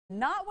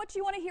Not what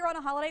you want to hear on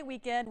a holiday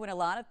weekend when a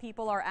lot of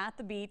people are at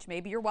the beach.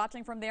 Maybe you're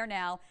watching from there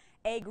now.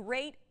 A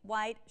great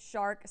white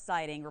shark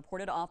sighting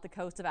reported off the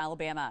coast of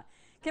Alabama.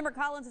 Kimber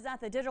Collins is at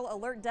the digital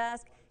alert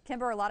desk.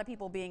 Kimber, a lot of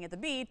people being at the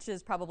beach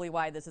is probably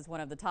why this is one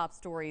of the top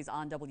stories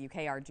on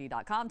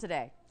WKRG.com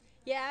today.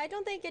 Yeah, I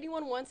don't think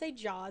anyone wants a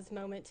Jaws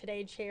moment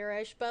today,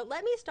 Cherish, but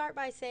let me start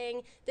by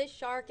saying this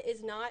shark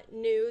is not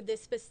new.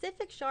 This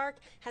specific shark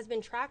has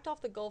been tracked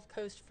off the Gulf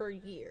Coast for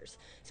years.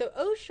 So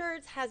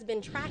O-Shirts has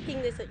been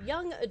tracking this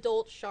young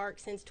adult shark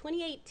since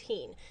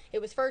 2018. It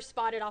was first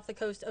spotted off the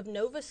coast of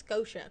Nova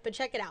Scotia, but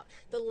check it out.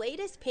 The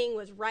latest ping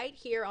was right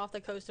here off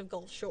the coast of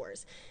Gulf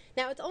Shores.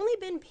 Now, it's only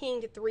been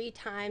pinged 3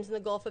 times in the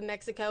Gulf of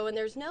Mexico, and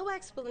there's no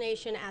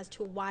explanation as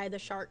to why the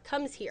shark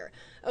comes here.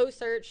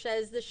 O-Search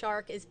says the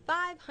shark is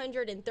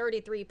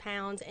 533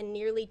 pounds and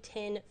nearly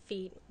 10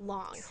 feet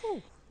long.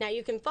 Whew. Now,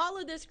 you can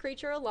follow this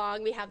creature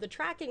along. We have the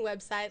tracking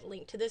website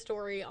linked to the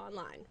story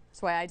online.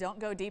 That's why I don't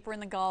go deeper in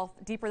the Gulf,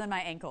 deeper than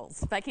my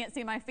ankles. If I can't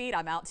see my feet,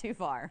 I'm out too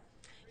far.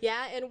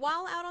 Yeah, and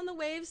while out on the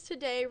waves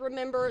today,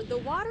 remember, the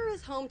water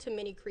is home to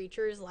many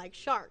creatures like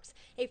sharks.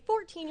 A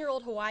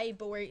 14-year-old Hawaii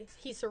boy,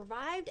 he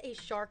survived a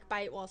shark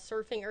bite while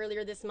surfing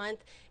earlier this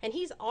month, and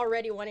he's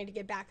already wanting to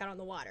get back out on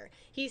the water.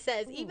 He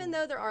says even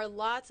though there are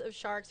lots of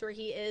sharks where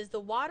he is, the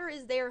water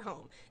is their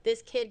home.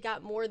 This kid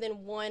got more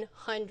than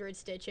 100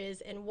 stitches,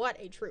 and what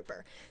a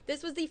trooper.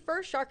 This was the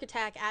first shark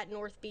attack at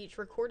North Beach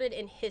recorded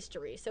in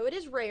history, so it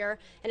is rare,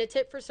 and a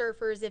tip for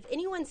surfers: if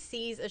anyone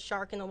sees a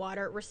shark in the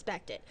water,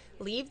 respect it.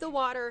 Leave the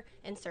water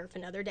and surf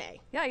another day.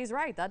 Yeah, he's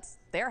right. That's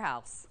their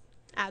house.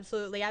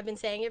 Absolutely. I've been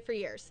saying it for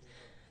years.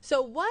 So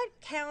what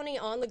county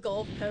on the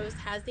Gulf Coast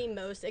has the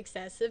most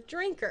excessive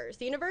drinkers?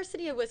 The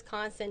University of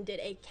Wisconsin did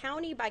a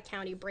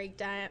county-by-county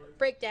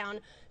breakdown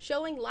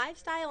showing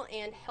lifestyle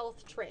and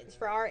health trends.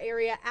 For our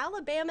area,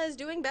 Alabama is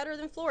doing better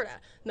than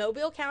Florida.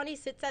 Mobile County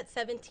sits at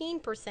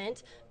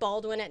 17%,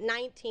 Baldwin at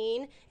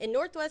 19%. In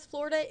Northwest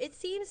Florida, it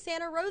seems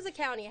Santa Rosa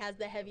County has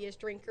the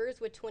heaviest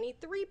drinkers with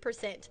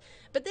 23%.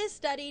 But this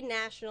study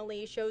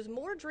nationally shows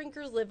more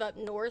drinkers live up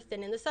north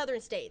than in the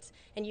southern states.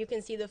 And you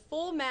can see the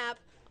full map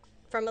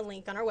from a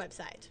link on our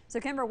website. So,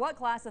 Kimber, what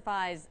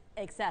classifies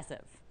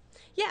excessive?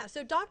 Yeah,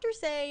 so doctors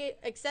say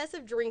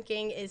excessive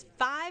drinking is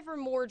 5 or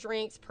more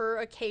drinks per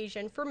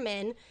occasion for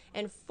men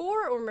and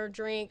 4 or more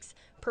drinks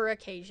per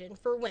occasion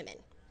for women.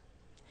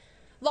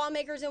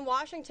 Lawmakers in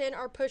Washington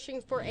are pushing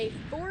for a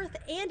 4th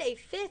and a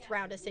 5th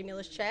round of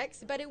stimulus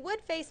checks, but it would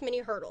face many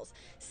hurdles.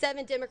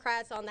 7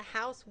 Democrats on the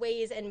House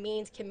Ways and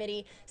Means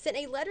Committee sent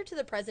a letter to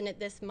the president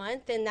this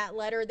month. In that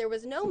letter, there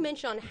was no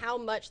mention on how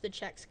much the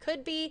checks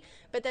could be,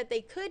 but that they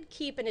could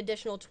keep an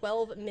additional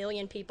 12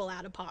 million people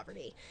out of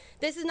poverty.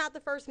 This is not the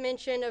first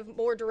mention of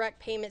more direct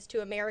payments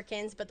to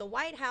Americans, but the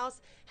White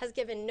House has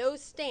given no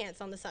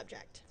stance on the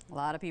subject. A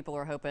lot of people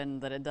are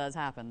hoping that it does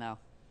happen, though.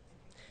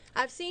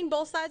 I've seen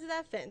both sides of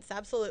that fence,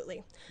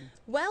 absolutely.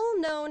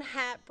 Well-known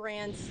hat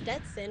brand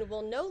Stetson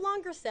will no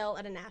longer sell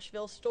at a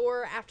Nashville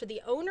store after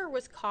the owner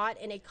was caught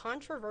in a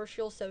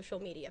controversial social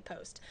media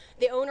post.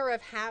 The owner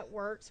of Hat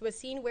Works was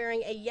seen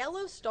wearing a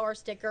yellow star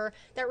sticker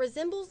that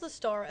resembles the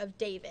Star of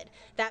David.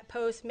 That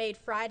post, made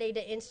Friday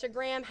to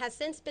Instagram, has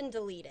since been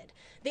deleted.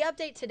 The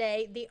update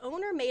today: the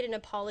owner made an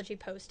apology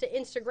post to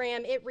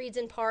Instagram. It reads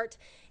in part,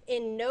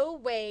 "In no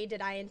way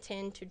did I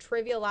intend to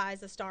trivialize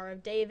the Star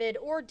of David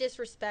or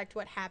disrespect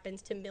what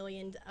happens to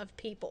millions of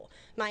people.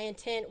 My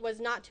intent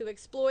was not to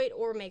exploit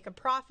or make a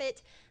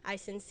profit. I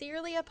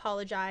sincerely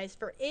apologize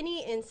for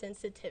any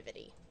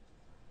insensitivity."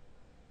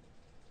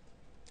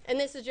 And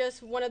this is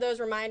just one of those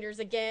reminders.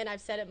 Again,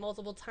 I've said it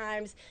multiple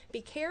times.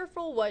 Be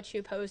careful what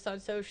you post on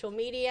social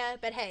media.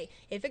 But hey,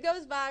 if it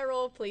goes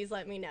viral, please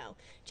let me know.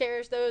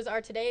 Cherish, those are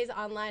today's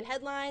online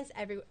headlines.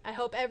 I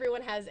hope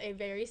everyone has a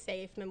very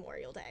safe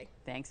Memorial Day.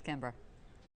 Thanks, Kimber.